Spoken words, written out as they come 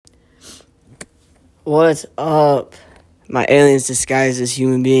What's up, my aliens disguised as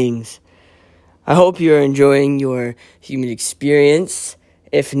human beings? I hope you're enjoying your human experience.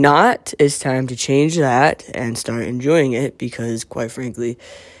 If not, it's time to change that and start enjoying it because, quite frankly,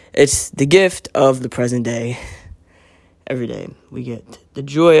 it's the gift of the present day. Every day we get the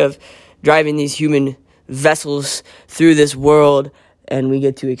joy of driving these human vessels through this world, and we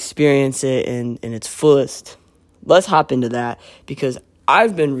get to experience it in its fullest. Let's hop into that because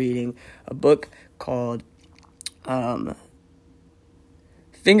I've been reading a book called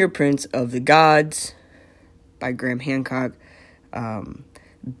Fingerprints of the Gods by Graham Hancock.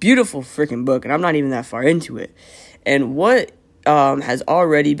 Beautiful freaking book, and I'm not even that far into it. And what has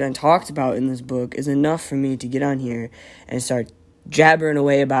already been talked about in this book is enough for me to get on here and start jabbering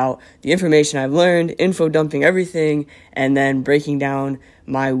away about the information I've learned, info dumping everything, and then breaking down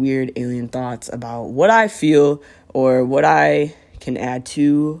my weird alien thoughts about what I feel or what I can add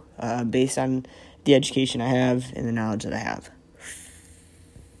to based on the education I have and the knowledge that I have.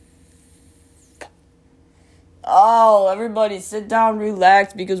 Oh, everybody sit down,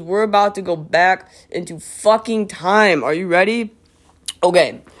 relax, because we're about to go back into fucking time. Are you ready?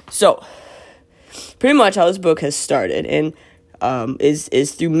 Okay, so pretty much how this book has started and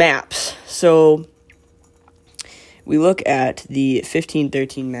is through maps. So we look at the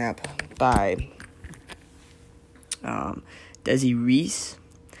 1513 map by Desi Reese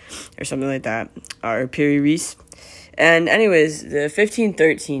or something like that, or Piri Reese. And anyways, the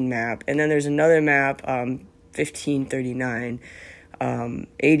 1513 map, and then there's another map, 1539,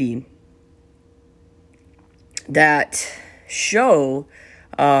 80, that show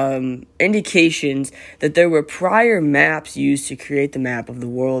indications that there were prior maps used to create the map of the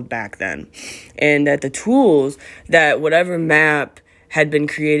world back then, and that the tools that whatever map had been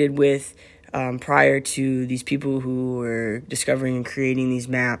created with prior to these people who were discovering and creating these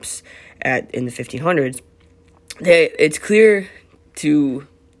maps in the 1500s, it's clear to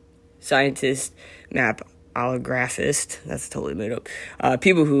scientists, map allographists, that's totally made up,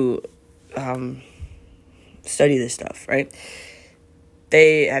 people who study this stuff, right?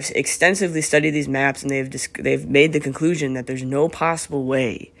 They have extensively studied these maps, and they've made the conclusion that there's no possible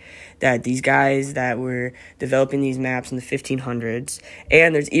way that these guys that were developing these maps in the 1500s,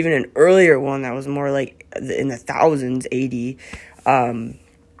 and there's even an earlier one that was more like in the thousands AD,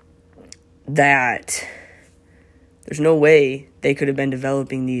 that there's no way they could have been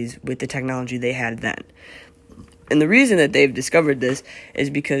developing these with the technology they had then. And the reason that they've discovered this is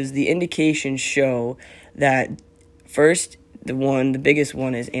because the indications show that first, the biggest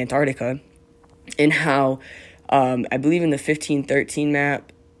one is Antarctica, and how I believe in the 1513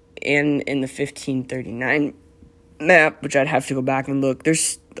 map and in the 1539 map, which I'd have to go back and look,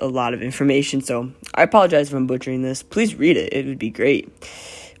 there's a lot of information, so I apologize if I'm butchering this. Please read it. It would be great.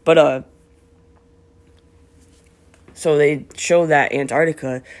 But so they show that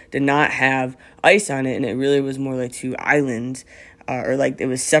Antarctica did not have ice on it, and it really was more like two islands, or like it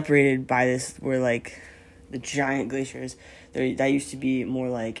was separated by this, where like the giant glaciers, that used to be more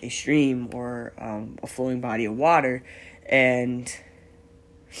like a stream or a flowing body of water. And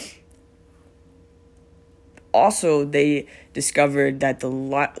also they discovered that the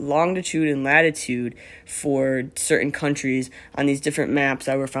longitude and latitude for certain countries on these different maps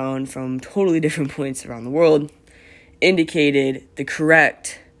that were found from totally different points around the world indicated the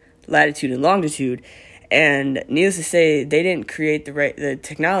correct latitude and longitude. And needless to say, they didn't create the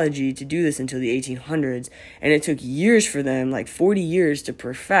technology to do this until the 1800s, and it took years for them, like 40 years, to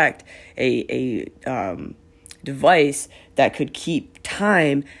perfect a device that could keep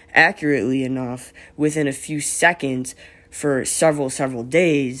time accurately enough within a few seconds for several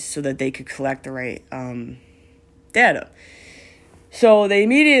days, so that they could collect the right data. So they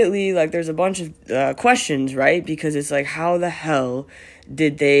immediately, like, there's a bunch of questions, right? Because it's like, how the hell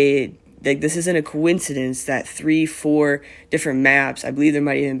did they... Like, this isn't a coincidence that 3-4 different maps, I believe there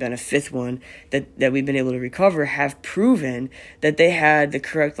might even been a fifth one that we've been able to recover, have proven that they had the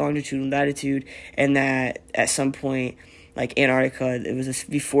correct longitude and latitude, and that at some point, like Antarctica, it was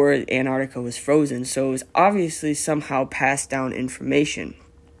before Antarctica was frozen, so it was obviously somehow passed down information.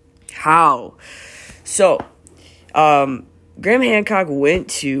 How? So, Graham Hancock went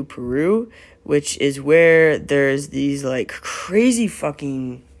to Peru, which is where there's these like crazy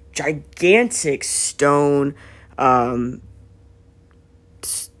fucking gigantic stone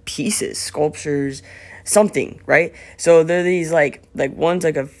pieces, sculptures, something, right? So they're these like one's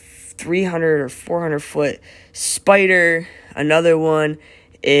like a 300 or 400 foot spider. Another one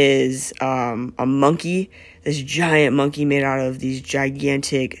is a monkey, this giant monkey made out of these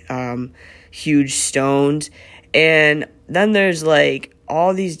gigantic huge stones. And then there's like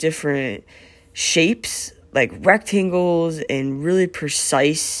all these different shapes, like rectangles and really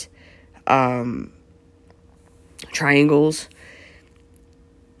precise triangles.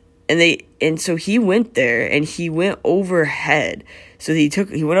 And so he went there, and he went overhead. So he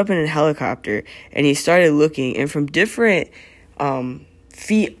went up in a helicopter, and he started looking, and from different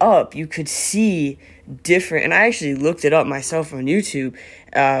feet up, you could see different, and I actually looked it up myself on YouTube,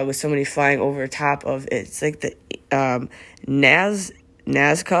 with somebody flying over top of it. It's like the Nazca,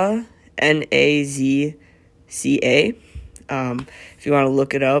 Nazca. If you want to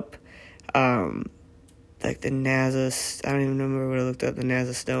look it up, like the NASA, I don't even remember what I looked up, the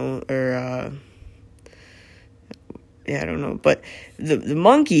NASA stone, or, I don't know, but the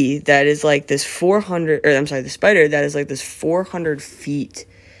monkey that is like this the spider that is like this 400 feet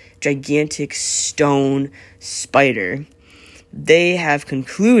gigantic stone spider, they have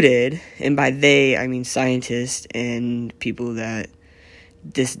concluded, and by they, I mean scientists and people that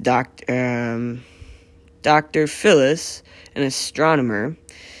this Dr. Phyllis, an astronomer,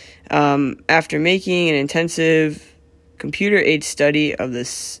 after making an intensive computer-aided study of the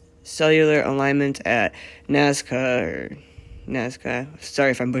cellular alignment at Nazca,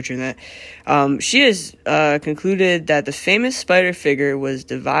 sorry if I'm butchering that, she has concluded that the famous spider figure was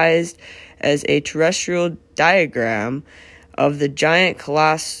devised as a terrestrial diagram of the giant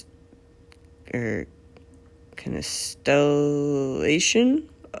constellation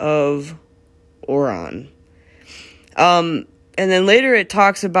of Orion. And then later it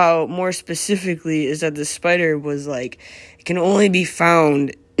talks about, more specifically, is that the spider was like, it can only be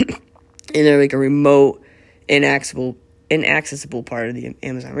found in a remote, inaccessible part of the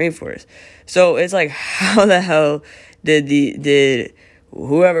Amazon rainforest. So it's like, how the hell did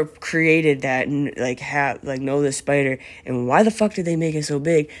whoever created that know this spider, and why the fuck did they make it so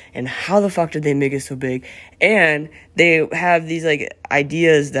big, and how the fuck did they make it so big? And they have these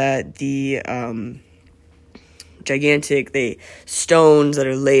ideas that the gigantic stones that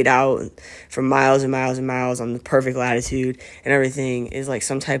are laid out for miles and miles and miles on the perfect latitude and everything is like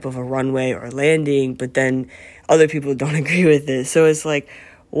some type of a runway or landing, but then other people don't agree with it. So it's like,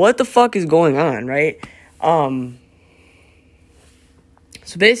 what the fuck is going on, right? So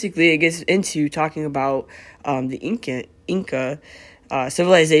basically it gets into talking about the Inca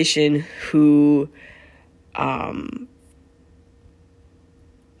civilization, who kind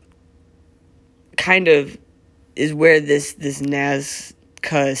of is where this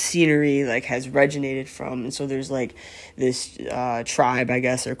Nazca scenery has originated from. And so there's this tribe, I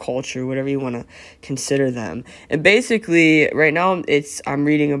guess, or culture, whatever you want to consider them. And basically right now I'm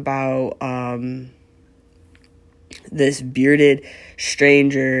reading about this bearded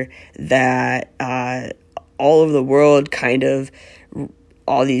stranger that all over the world, kind of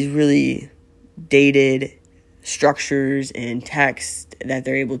all these really dated structures and texts that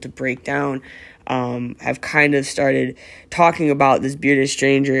they're able to break down, have kind of started talking about this bearded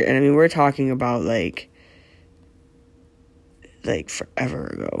stranger. And I mean, we're talking about like forever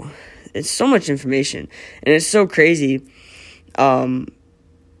ago. It's so much information, and it's so crazy,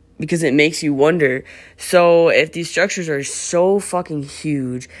 because it makes you wonder. So if these structures are so fucking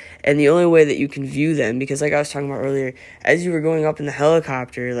huge, and the only way that you can view them, because like I was talking about earlier, as you were going up in the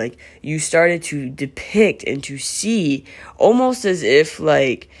helicopter, you started to depict and to see, almost as if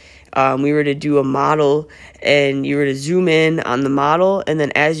we were to do a model and you were to zoom in on the model, and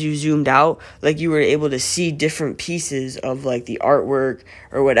then as you zoomed out, you were able to see different pieces of the artwork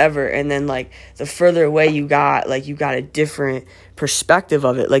or whatever, and then the further away you got, you got a different perspective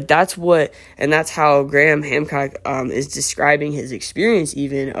of it. That's how Graham Hancock is describing his experience,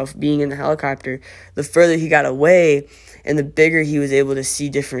 even of being in the helicopter. The further he got away and the bigger he was able to see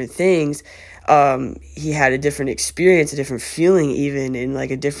different things, he had a different experience, a different feeling, even in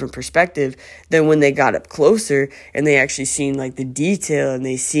a different perspective than when they got up closer and they actually seen the detail, and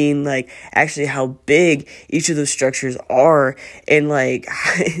they seen actually how big each of those structures are. And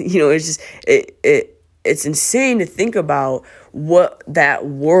it's just it's insane to think about what that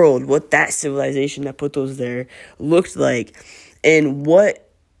world, what that civilization that put those there looked like, and what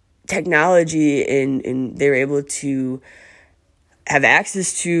technology and they were able to have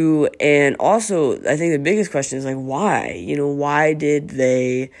access to. And also, I think the biggest question is why? Why did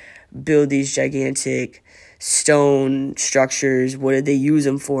they build these gigantic stone structures? What did they use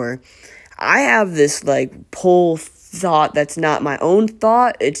them for? I have this pull thought that's not my own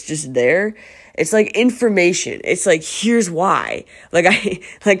thought. It's just there. It's information. It's here's why.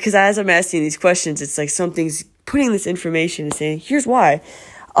 Because as I'm asking these questions, it's something's putting this information and saying, here's why.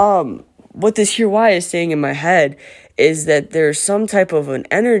 What this here why is saying in my head is that there's some type of an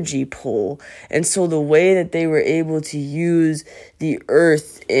energy pull. And so the way that they were able to use the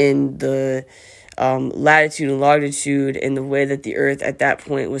earth in the latitude and longitude, and the way that the earth at that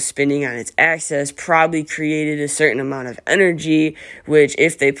point was spinning on its axis probably created a certain amount of energy, which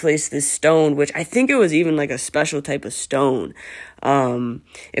if they placed this stone, which I think it was even like a special type of stone,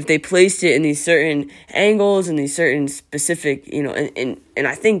 if they placed it in these certain angles and these certain specific, and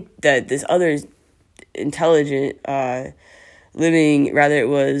I think that this other intelligent living, rather it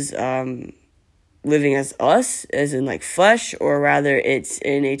was living as us, as in like flesh, or rather it's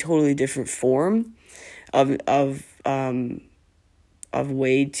in a totally different form of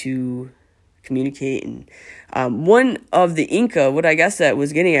way to communicate. And one of the Inca, what I guess that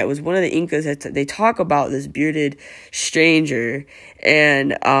was getting at, was one of the Incas that they talk about this bearded stranger,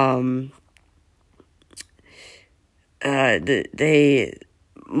 and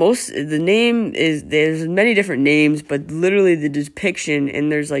the name is, there's many different names, but literally the depiction,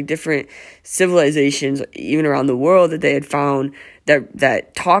 and there's like different civilizations even around the world that they had found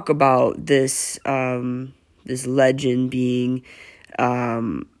that talk about this this legend being,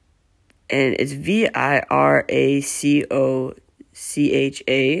 and it's Viracocha,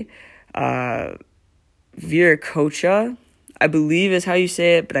 Viracocha, I believe is how you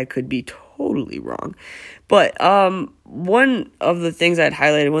say it, but I could be totally wrong. But one of the things I'd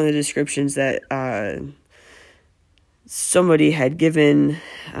highlighted, one of the descriptions that somebody had given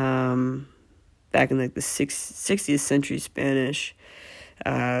back in like the 60th century Spanish,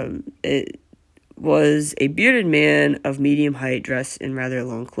 it was a bearded man of medium height, dressed in rather a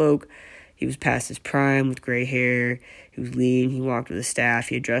long cloak. He was past his prime, with gray hair. He was lean. He walked with a staff.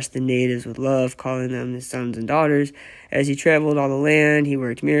 He addressed the natives with love, calling them his sons and daughters. As he traveled all the land, he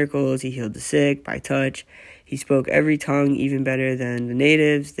worked miracles. He healed the sick by touch. He spoke every tongue even better than the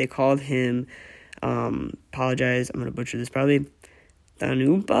natives. They called him, apologize, I'm going to butcher this probably,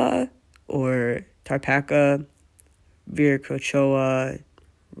 Thanumpa or Tarpaka, Viracocha,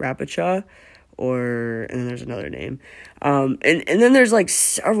 Rapacha, and then there's another name. And then there's like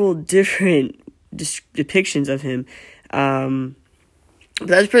several different depictions of him. But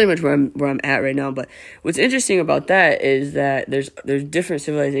that's pretty much where I'm at right now. But what's interesting about that is that there's different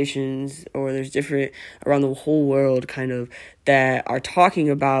civilizations, or there's different around the whole world kind of, that are talking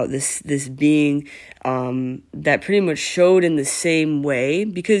about this being that pretty much showed in the same way,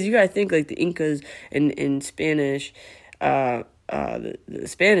 because you gotta think like the Incas in Spanish, the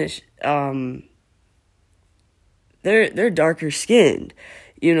Spanish, they're darker skinned.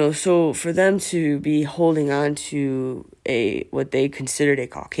 So for them to be holding on to what they considered a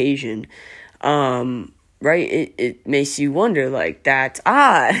Caucasian, right? It makes you wonder, like, that's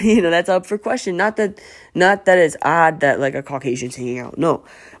odd. That's up for question. Not that it's odd that like a Caucasian's hanging out. No,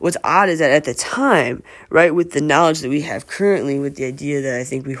 what's odd is that at the time, right, with the knowledge that we have currently, with the idea that I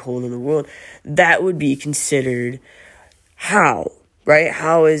think we hold in the world, that would be considered how, right?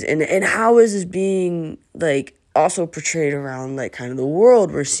 How is this being like also portrayed around like kind of the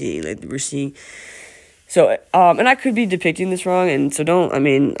world we're seeing. So, and I could be depicting this wrong, and so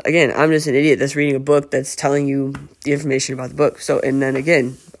again, I'm just an idiot that's reading a book that's telling you the information about the book. So, and then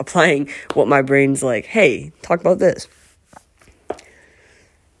again, applying what my brain's like, hey, talk about this.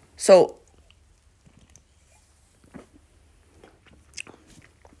 So,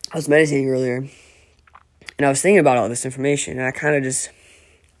 I was meditating earlier, and I was thinking about all this information, and I kind of just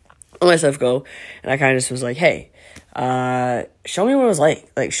let myself go, and I kind of just was like, hey, show me what it was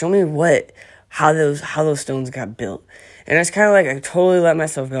like show me how those stones got built. And it's kind of like I totally let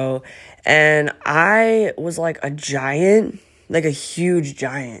myself go, and I was like a giant, like a huge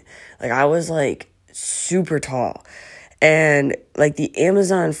giant. Like I was like super tall, and like the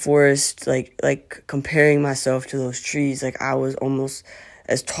Amazon forest, like comparing myself to those trees, like I was almost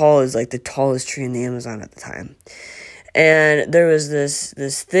as tall as like the tallest tree in the Amazon at the time. And there was this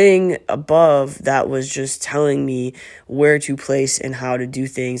thing above that was just telling me where to place and how to do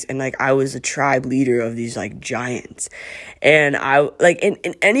things. And like I was a tribe leader of these like giants. And I like in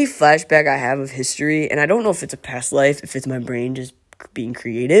any flashback I have of history, and I don't know if it's a past life, if it's my brain just being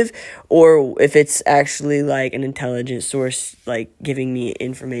creative, or if it's actually like an intelligent source like giving me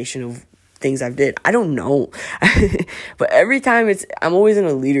information of things I've did. I don't know. But every time I'm always in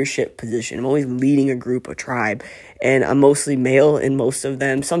a leadership position. I'm always leading a group, a tribe, and I'm mostly male in most of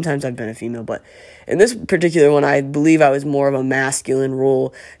them. Sometimes I've been a female, but in this particular one, I believe I was more of a masculine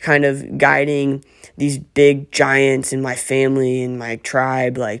role, kind of guiding these big giants in my family and my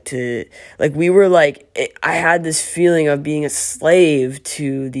tribe, I had this feeling of being a slave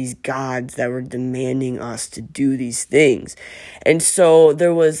to these gods that were demanding us to do these things. And so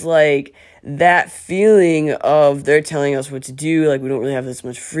there was like that feeling of they're telling us what to do, like we don't really have this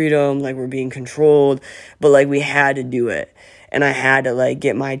much freedom, like we're being controlled, but like we had to do it. And I had to like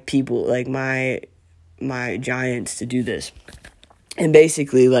get my people, like my giants to do this. And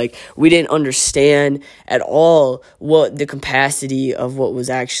basically, like, we didn't understand at all what the capacity of what was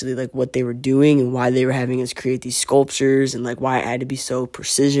actually, like, what they were doing and why they were having us create these sculptures and, like, why it had to be so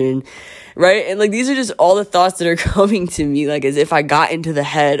precision, right? And, like, these are just all the thoughts that are coming to me, like, as if I got into the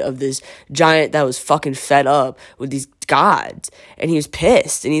head of this giant that was fucking fed up with these gods, and he was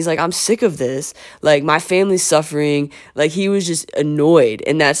pissed, and he's like, I'm sick of this, like, my family's suffering, like, he was just annoyed,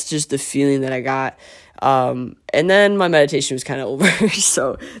 and that's just the feeling that I got. And then my meditation was kind of over.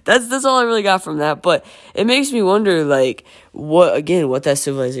 So that's all I really got from that. But it makes me wonder, like, what that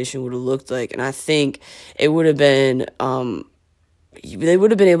civilization would have looked like. And I think it would have been, they would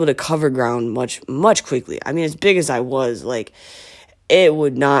have been able to cover ground much quickly. I mean, as big as I was, like, it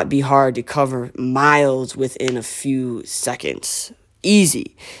would not be hard to cover miles within a few seconds.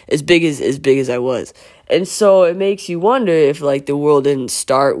 Easy. As big as I was. And so it makes you wonder if, like, the world didn't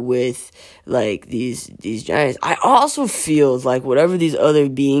start with, like, these giants. I also feel like whatever these other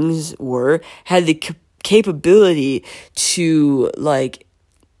beings were had the capability to, like,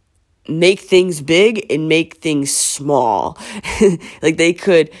 make things big and make things small. Like, they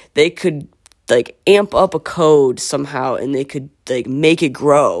could like amp up a code somehow, and they could like make it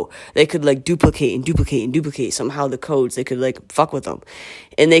grow. They could like duplicate somehow the codes. They could like fuck with them,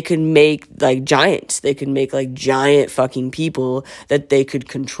 and they could make like giants. They could make like giant fucking people that they could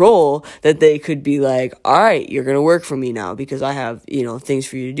control, that they could be like, all right, you're gonna work for me now because I have, you know, things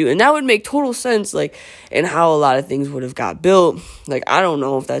for you to do. And that would make total sense, like, in how a lot of things would have got built. Like, I don't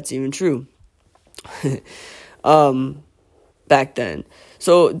know if that's even true back then.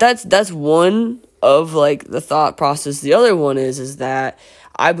 So that's one of, like, the thought process. The other one is that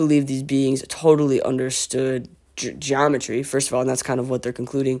I believe these beings totally understood geometry, first of all, and that's kind of what they're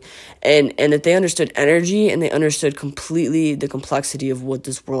concluding, and that they understood energy, and they understood completely the complexity of what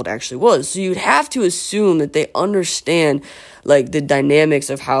this world actually was. So you'd have to assume that they understand, like, the dynamics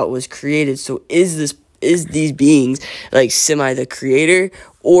of how it was created. So is these beings, like, semi the creator,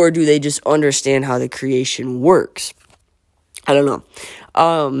 or do they just understand how the creation works? I don't know.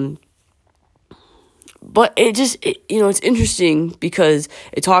 But it's interesting because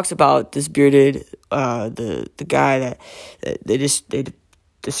it talks about this bearded, the guy that they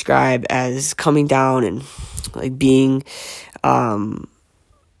describe as coming down and, like, being, what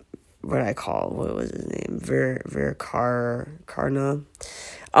was his name? Karna.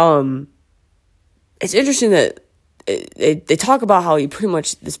 It's interesting that they talk about how he pretty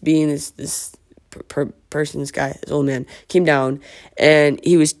much, this being, this guy, this old man, came down and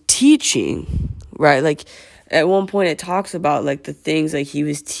he was teaching, right? Like, at one point it talks about, like, the things, like, he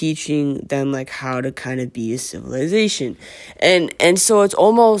was teaching them, like, how to kind of be a civilization. And so it's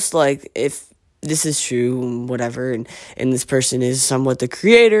almost like, if this is true, whatever, and this person is somewhat the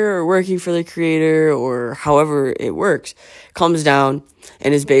creator or working for the creator or however it works, comes down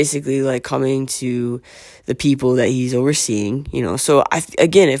and is basically, like, coming to the people that he's overseeing, you know. So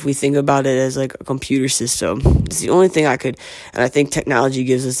again, if we think about it as like a computer system, it's the only thing and I think technology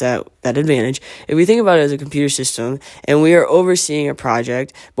gives us that advantage. If we think about it as a computer system and we are overseeing a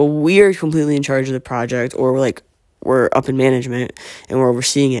project, but we are completely in charge of the project, or we're up in management and we're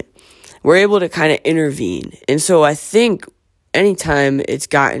overseeing it, we're able to kind of intervene. And so I think anytime it's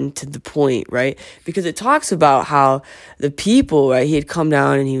gotten to the point, right, because it talks about how the people, right, he had come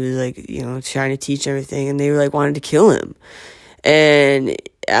down and he was, like, you know, trying to teach everything, and they were, like, wanted to kill him. And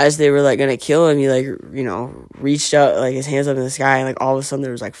as they were, like, gonna kill him, he, like, you know, reached out, like, his hands up in the sky, and, like, all of a sudden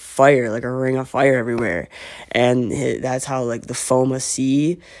there was, like, fire, like a ring of fire everywhere. And that's how, like, the Foma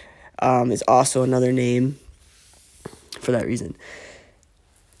Sea is also another name for that reason.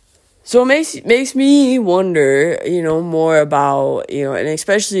 So it makes me wonder, you know, more about, you know, and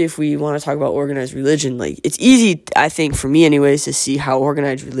especially if we want to talk about organized religion, like, it's easy, I think, for me anyways, to see how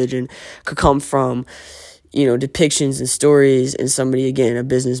organized religion could come from, you know, depictions and stories, and somebody, again, a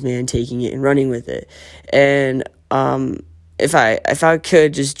businessman, taking it and running with it. And if I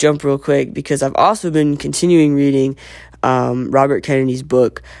could just jump real quick, because I've also been continuing reading Robert Kennedy's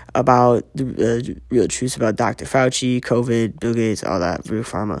book about the real truths about Dr. Fauci, COVID, Bill Gates, all that,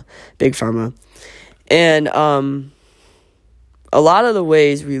 big pharma. And a lot of the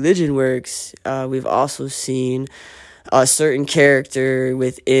ways religion works, we've also seen a certain character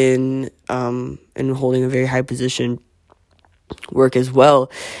within and holding a very high position work as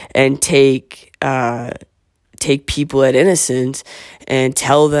well, and take people at innocence and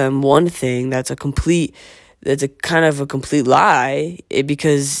tell them one thing that's a kind of a complete lie,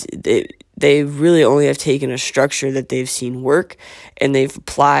 because they really only have taken a structure that they've seen work, and they've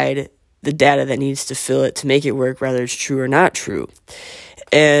applied the data that needs to fill it to make it work, whether it's true or not true.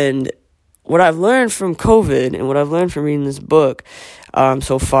 And what I've learned from COVID and what I've learned from reading this book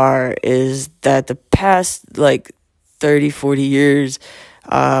so far is that the past 30, 40 years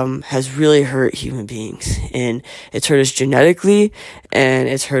has really hurt human beings. And it's hurt us genetically, and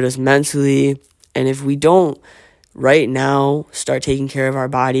it's hurt us mentally. And if we don't right now start taking care of our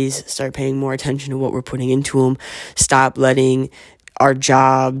bodies, start paying more attention to what we're putting into them, stop letting our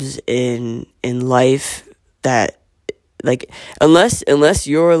jobs in life that unless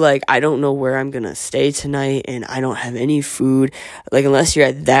you're I don't know where I'm gonna stay tonight and I don't have any food, unless you're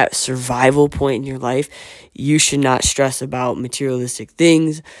at that survival point in your life, you should not stress about materialistic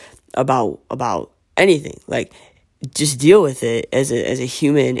things, about anything. Just deal with it as a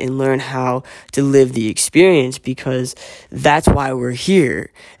human and learn how to live the experience, because that's why we're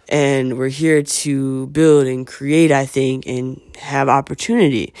here. And we're here to build and create, I think, and have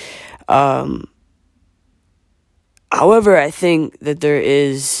opportunity. However, I think that there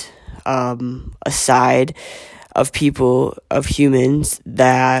is a side of people, of humans,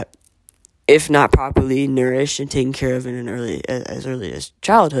 that if not properly nourished and taken care of as early as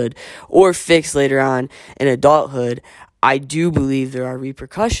childhood, or fixed later on in adulthood, I do believe there are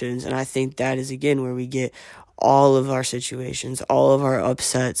repercussions. And I think that is, again, where we get all of our situations, all of our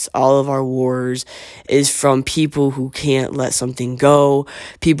upsets, all of our wars, is from people who can't let something go,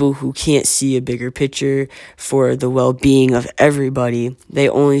 people who can't see a bigger picture for the well-being of everybody. They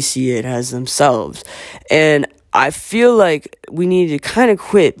only see it as themselves. And I feel like we need to kind of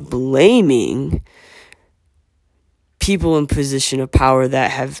quit blaming people in position of power that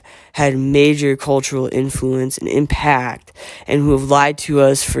have had major cultural influence and impact, and who have lied to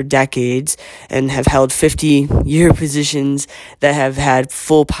us for decades and have held 50-year positions that have had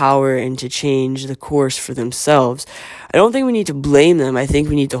full power and to change the course for themselves. I don't think we need to blame them. I think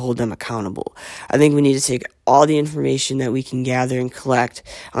we need to hold them accountable. I think we need to take all the information that we can gather and collect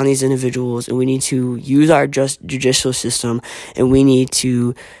on these individuals, and we need to use our judicial system, and we need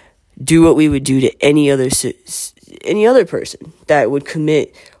to do what we would do to any other person that would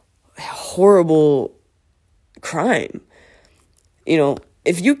commit horrible crime.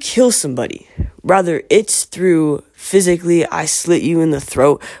 If you kill somebody, whether it's through physically, I slit you in the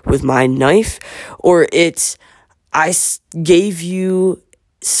throat with my knife, or it's I gave you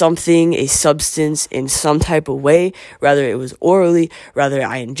something, a substance, in some type of way, whether it was orally, whether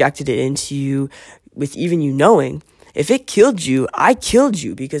I injected it into you with even you knowing, if it killed you, I killed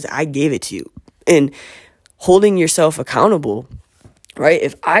you because I gave it to you. And holding yourself accountable, right?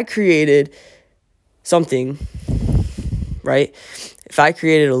 If I created something, right? If I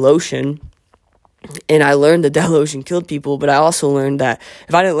created a lotion and I learned that lotion killed people, but I also learned that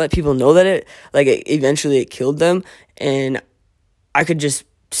if I didn't let people know that eventually it killed them, and I could just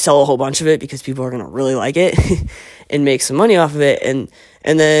sell a whole bunch of it because people are going to really like it and make some money off of it. And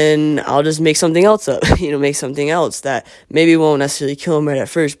then I'll just make something else up, make something else that maybe won't necessarily kill them right at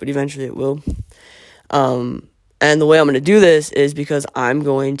first, but eventually it will. And the way I'm going to do this is because I'm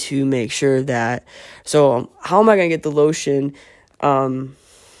going to make sure that, so how am I going to get the lotion,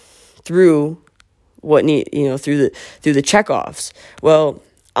 through through the checkoffs? Well,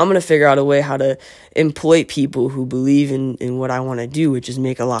 I'm going to figure out a way how to employ people who believe in what I want to do, which is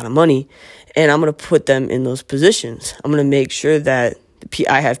make a lot of money. And I'm going to put them in those positions. I'm going to make sure that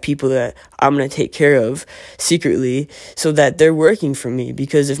I have people that I'm going to take care of secretly so that they're working for me.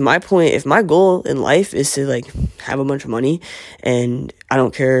 Because if my goal in life is to have a bunch of money, and I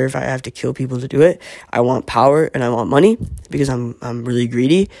don't care if I have to kill people to do it, I want power and I want money because I'm really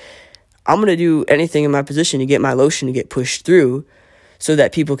greedy. I'm going to do anything in my position to get my lotion to get pushed through so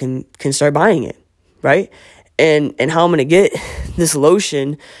that people can start buying it, right? And how I'm going to get this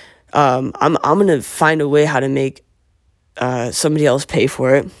lotion, I'm going to find a way how to make somebody else pay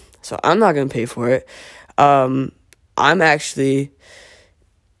for it. So I'm not going to pay for it. I'm actually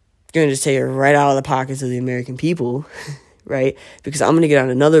going to just take it right out of the pockets of the American people, right? Because I'm going to get on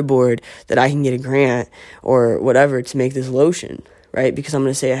another board that I can get a grant or whatever to make this lotion, right? Because I'm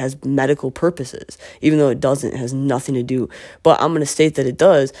going to say it has medical purposes, even though it doesn't. It has nothing to do. But I'm going to state that it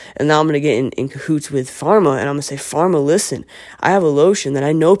does, and now I'm going to get in cahoots with pharma, and I'm going to say, pharma, listen, I have a lotion that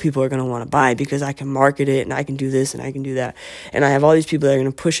I know people are going to want to buy because I can market it, and I can do this, and I can do that. And I have all these people that are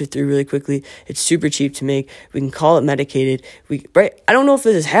going to push it through really quickly. It's super cheap to make. We can call it medicated. Right? I don't know if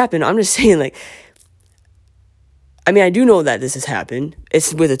this has happened. I'm just saying, I do know that this has happened.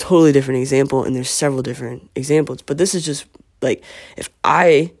 It's with a totally different example, and there's several different examples. But this is just, if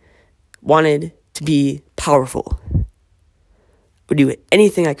I wanted to be powerful, would do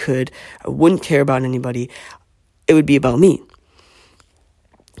anything I could. I wouldn't care about anybody. It would be about me.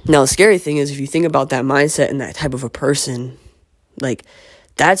 Now, the scary thing is, if you think about that mindset and that type of a person, like,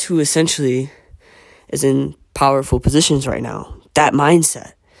 that's who essentially is in powerful positions right now. That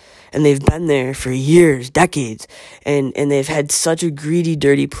mindset. And they've been there for years, decades, and they've had such a greedy,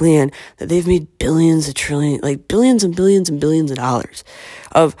 dirty plan that they've made billions and billions and billions of dollars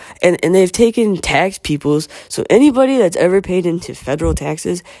and they've taken tax people's. So anybody that's ever paid into federal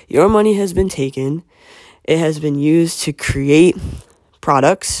taxes, your money has been taken. It has been used to create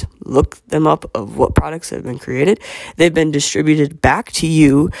products. Look them up of what products have been created. They've been distributed back to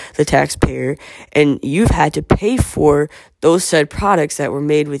you, the taxpayer, and you've had to pay for those said products that were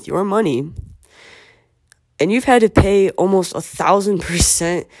made with your money. And you've had to pay almost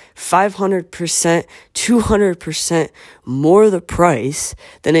 1,000%, 500%, 200% more the price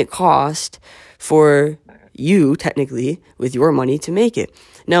than it cost for you, technically, with your money to make it.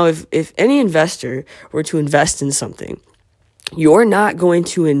 Now, if any investor were to invest in something, you're not going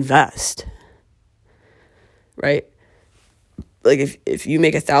to invest, right? Like if you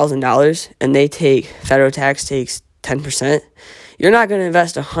make $1,000 and federal tax takes 10%, you're not going to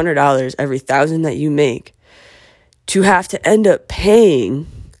invest $100 every $1,000 that you make to have to end up paying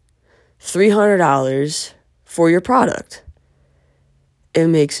 $300 for your product. It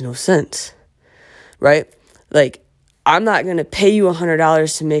makes no sense, right? Like, I'm not going to pay you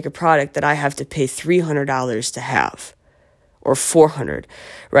 $100 to make a product that I have to pay $300 to have. Or $400,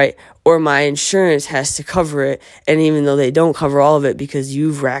 right? Or my insurance has to cover it, and even though they don't cover all of it because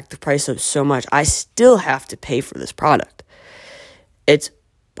you've racked the price up so much, I still have to pay for this product. It's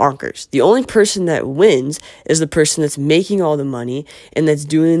bonkers. The only person that wins is the person that's making all the money and that's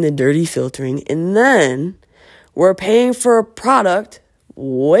doing the dirty filtering, and then we're paying for a product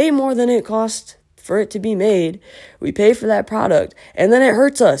way more than it cost for it to be made. We pay for that product, and then it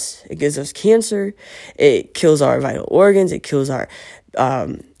hurts us. It gives us cancer. It kills our vital organs. It kills our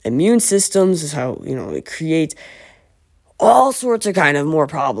immune systems. Is how, it creates all sorts of kind of more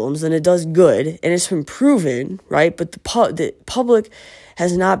problems than it does good, and it's been proven, right? But the public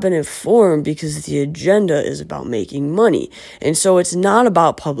has not been informed because the agenda is about making money. And so it's not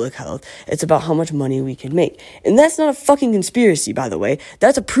about public health. It's about how much money we can make. And that's not a fucking conspiracy, by the way.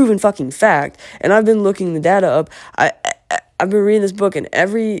 That's a proven fucking fact. And I've been looking the data up. I've been reading this book, and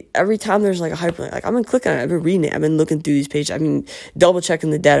every time there's like a hyperlink, like I've been clicking on it, I've been reading it, I've been looking through these pages, I've been double checking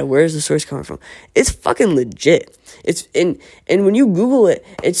the data. Where's the source coming from? It's fucking legit. It's and when you Google it,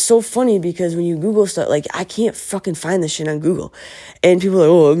 it's so funny because when you Google stuff, like I can't fucking find this shit on Google, and people are like,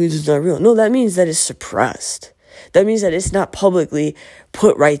 oh, that means it's not real. No, that means that it's suppressed. That means that it's not publicly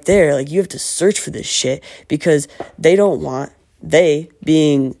put right there. Like, you have to search for this shit because they don't want, they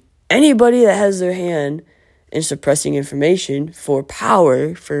being anybody that has their hand in suppressing information for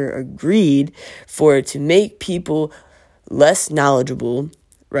power, for greed, for to make people less knowledgeable,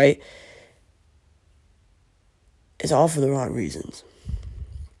 right? It's all for the wrong reasons.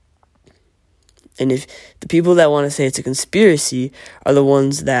 And if the people that want to say it's a conspiracy are the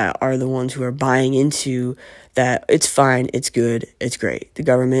ones who are buying into that it's fine, it's good, it's great. The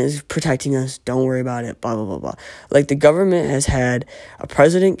government is protecting us, don't worry about it, blah, blah, blah, blah. Like, the government has had a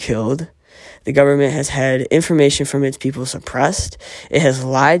president killed. The government has had information from its people suppressed. It has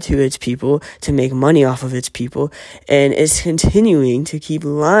lied to its people to make money off of its people, and it's continuing to keep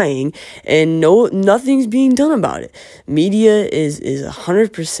lying, and nothing's being done about it. Media is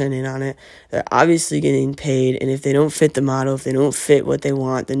 100% in on it. They're obviously getting paid, and if they don't fit the model, if they don't fit what they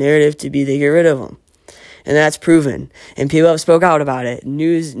want the narrative to be, they get rid of them. And that's proven. And people have spoke out about it.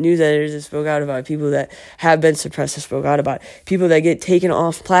 News editors have spoke out about it. People that have been suppressed have spoke out about it. People that get taken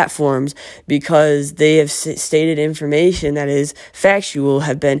off platforms because they have stated information that is factual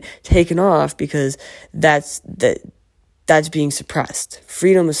have been taken off because that's being suppressed.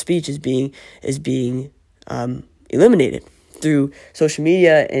 Freedom of speech is being eliminated through social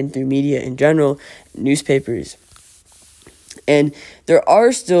media and through media in general, newspapers. And there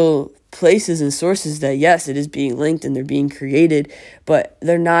are still places and sources that, yes, it is being linked and they're being created, but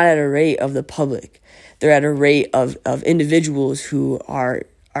they're not at a rate of the public. They're at a rate of individuals who are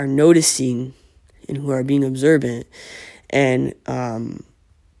noticing and who are being observant and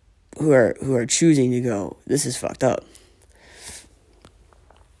who are choosing to go, this is fucked up.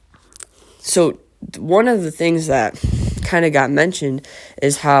 So one of the things that kind of got mentioned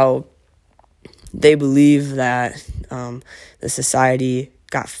is how they believe that the society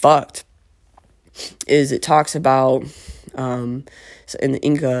got fucked. Is it talks about in the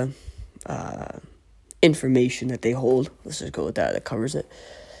Inca information that they hold, let's just go with that covers it.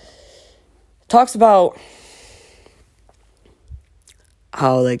 Talks about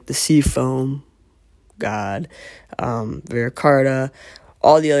how like the sea foam god, Viracarta,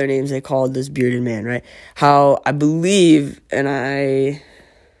 all the other names they called this bearded man, right? How I believe, and I'm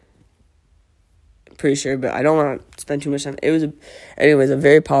pretty sure, but I don't want to spend too much time. It was, a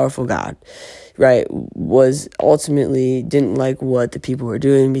very powerful god, right? Was ultimately didn't like what the people were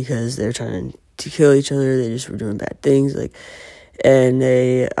doing because they're trying to kill each other. They just were doing bad things, and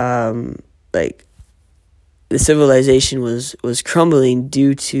they, the civilization was crumbling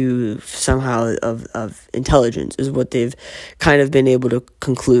due to somehow of intelligence, is what they've kind of been able to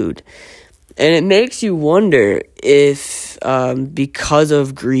conclude. And it makes you wonder if because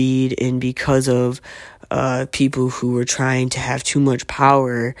of greed and because of people who were trying to have too much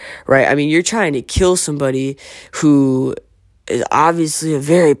power, right? I mean, you're trying to kill somebody who is obviously a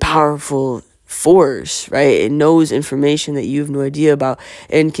very powerful force, right? It knows information that you have no idea about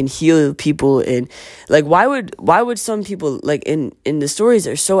and can heal people. And like, why would some people, like in the stories,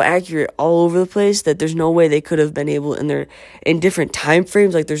 they're so accurate all over the place that there's no way they could have been able in different time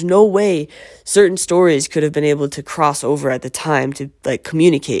frames. Like, there's no way certain stories could have been able to cross over at the time to like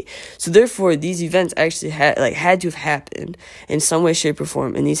communicate. So therefore, these events actually had to have happened in some way, shape, or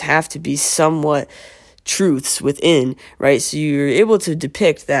form, and these have to be somewhat truths within, right? So you're able to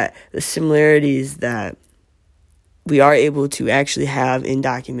depict that the similarities that we are able to actually have in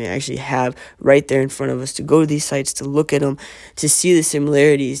document, actually have right there in front of us, to go to these sites, to look at them, to see the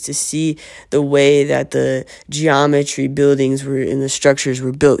similarities, to see the way that the geometry buildings were and the structures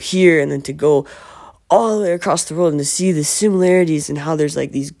were built here, and then to go all the way across the world and to see the similarities and how there's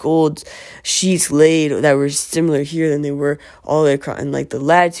like these gold sheets laid that were similar here than they were all the way across, and like the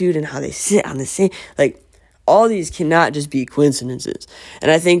latitude and how they sit on the same, like all these cannot just be coincidences. And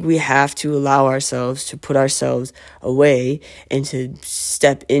I think we have to allow ourselves to put ourselves away and to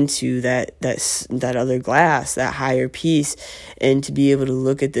step into that other glass, that higher piece, and to be able to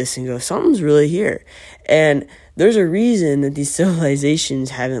look at this and go, something's really here. And there's a reason that these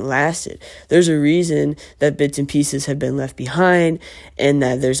civilizations haven't lasted. There's a reason that bits and pieces have been left behind, and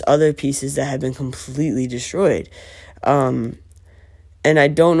that there's other pieces that have been completely destroyed. And I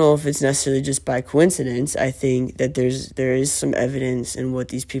don't know if it's necessarily just by coincidence. I think that there is some evidence in what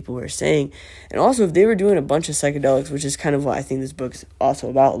these people were saying. And also, if they were doing a bunch of psychedelics, which is kind of what I think this book's also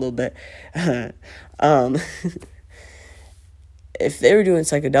about a little bit, if they were doing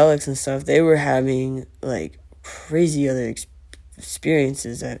psychedelics and stuff, they were having like crazy other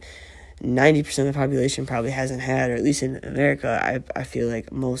experiences that 90% of the population probably hasn't had, or at least in America, I feel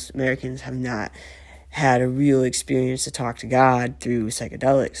like most Americans have not had a real experience to talk to God through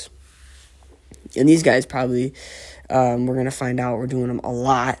psychedelics. And these guys probably, we're going to find out, we're doing them a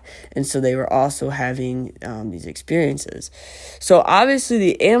lot. And so they were also having these experiences. So obviously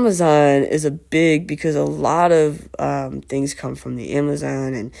the Amazon is a big, because a lot of things come from the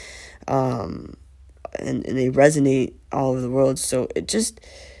Amazon, and they resonate all over the world. So it's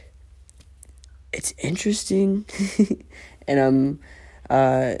interesting. And I'm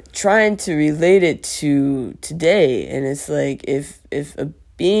trying to relate it to today. And it's like, if a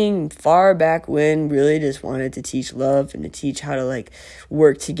being far back when really just wanted to teach love and to teach how to like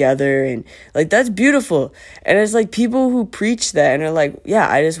work together, and like that's beautiful. And it's like people who preach that and are like, yeah,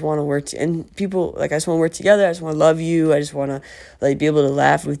 I just want to work and people like, I just want to work together, I just want to love you, I just want to like be able to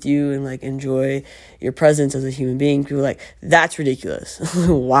laugh with you and like enjoy your presence as a human being. People are like, that's ridiculous.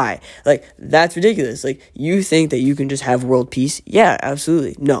 Why? Like, that's ridiculous. Like, you think that you can just have world peace? Yeah,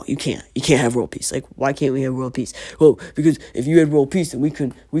 absolutely. No, you can't have world peace. Like, why can't we have world peace? Well, because if you had world peace, then we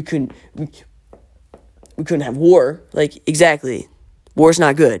couldn't have war. Like, exactly. War's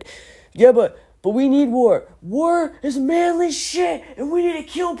not good. Yeah, but we need war. War is manly shit, and we need to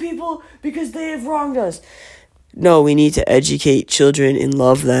kill people because they have wronged us. No, we need to educate children and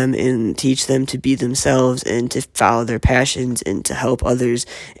love them and teach them to be themselves and to follow their passions and to help others.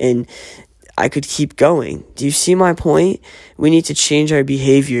 And I could keep going. Do you see my point? We need to change our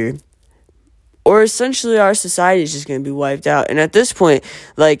behavior, or essentially our society is just going to be wiped out. And at this point,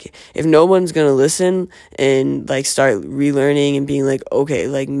 like, if no one's going to listen and like start relearning and being like, okay,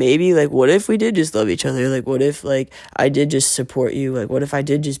 like maybe like what if we did just love each other? Like, what if like I did just support you? Like, what if I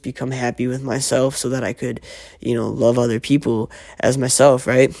did just become happy with myself so that I could, love other people as myself,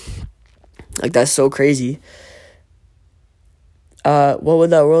 right? Like, that's so crazy. What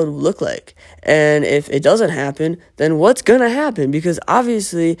would that world look like? And if it doesn't happen, then what's gonna happen? Because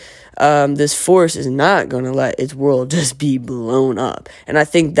obviously, this force is not gonna let its world just be blown up. And I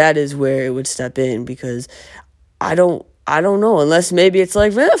think that is where it would step in, because I don't I don't know, unless maybe it's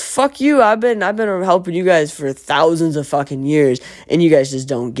like, fuck you. I've been helping you guys for thousands of fucking years, and you guys just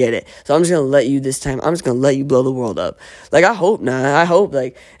don't get it. So I'm just gonna let you this time. I'm just gonna let you blow the world up. Like, I hope not. I hope,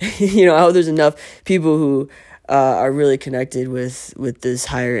 like, I hope there's enough people who are really connected with this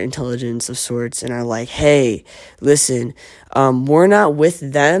higher intelligence of sorts, and are like, hey, listen, we're not with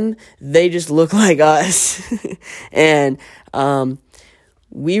them. They just look like us, and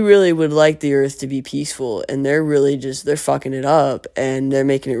we really would like the earth to be peaceful, and they're fucking it up, and they're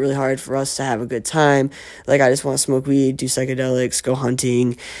making it really hard for us to have a good time. Like, I just want to smoke weed, do psychedelics, go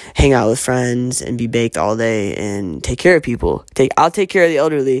hunting, hang out with friends, and be baked all day, and take care of people. I'll take care of the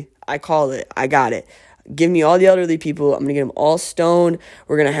elderly. I call it. I got it. Give me all the elderly people. I'm going to get them all stoned.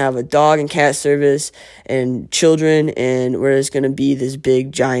 We're going to have a dog and cat service and children, and we're just going to be this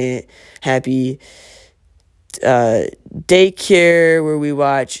big, giant, happy daycare where we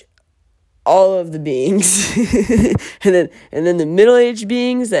watch all of the beings and then the middle-aged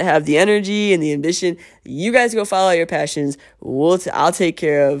beings that have the energy and the ambition. You guys go follow your passions. I'll take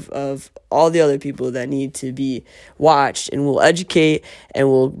care of all the other people that need to be watched, and we'll educate, and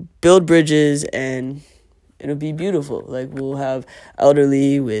we'll build bridges, and it'll be beautiful. Like, we'll have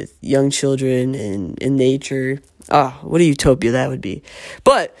elderly with young children and in nature. What a utopia that would be.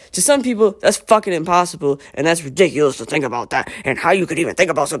 But to some people, that's fucking impossible, and that's ridiculous to think about that, and how you could even think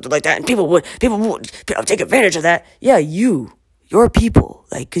about something like that, and people would take advantage of that. Yeah, your people.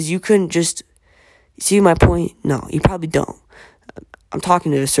 Like, because you couldn't just... See my point? No, you probably don't. I'm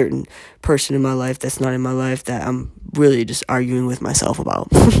talking to a certain person in my life that's not in my life that I'm really just arguing with myself about.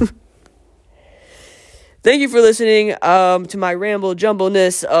 Thank you for listening to my ramble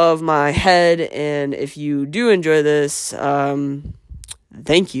jumbleness of my head, and if you do enjoy this,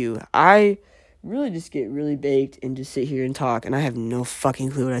 thank you. I really just get really baked and just sit here and talk, and I have no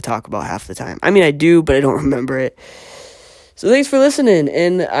fucking clue what I talk about half the time. I mean, I do, but I don't remember it. So thanks for listening,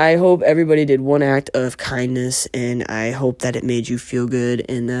 and I hope everybody did one act of kindness, and I hope that it made you feel good,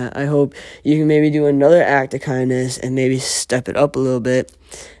 and I hope you can maybe do another act of kindness and maybe step it up a little bit.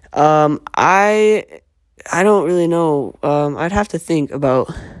 I don't really know. I'd have to think about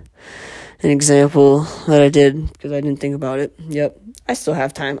an example that I did, because I didn't think about it. Yep, I still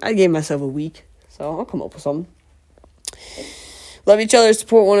have time. I gave myself a week, so I'll come up with something. Love each other,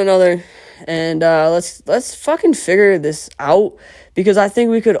 support one another, and let's fucking figure this out, because I think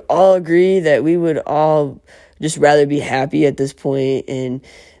we could all agree that we would all just rather be happy at this point, and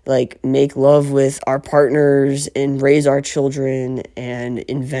like make love with our partners and raise our children and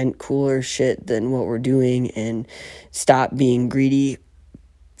invent cooler shit than what we're doing, and stop being greedy,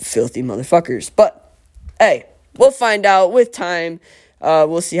 filthy motherfuckers. But hey, we'll find out with time.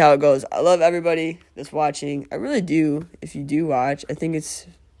 We'll see how it goes. I love everybody that's watching. I really do. If you do watch, I think it's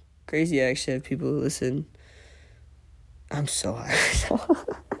crazy I actually have people who listen. I'm so high.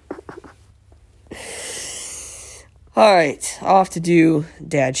 Alright, off to do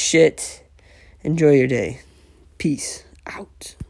dad shit. Enjoy your day. Peace out.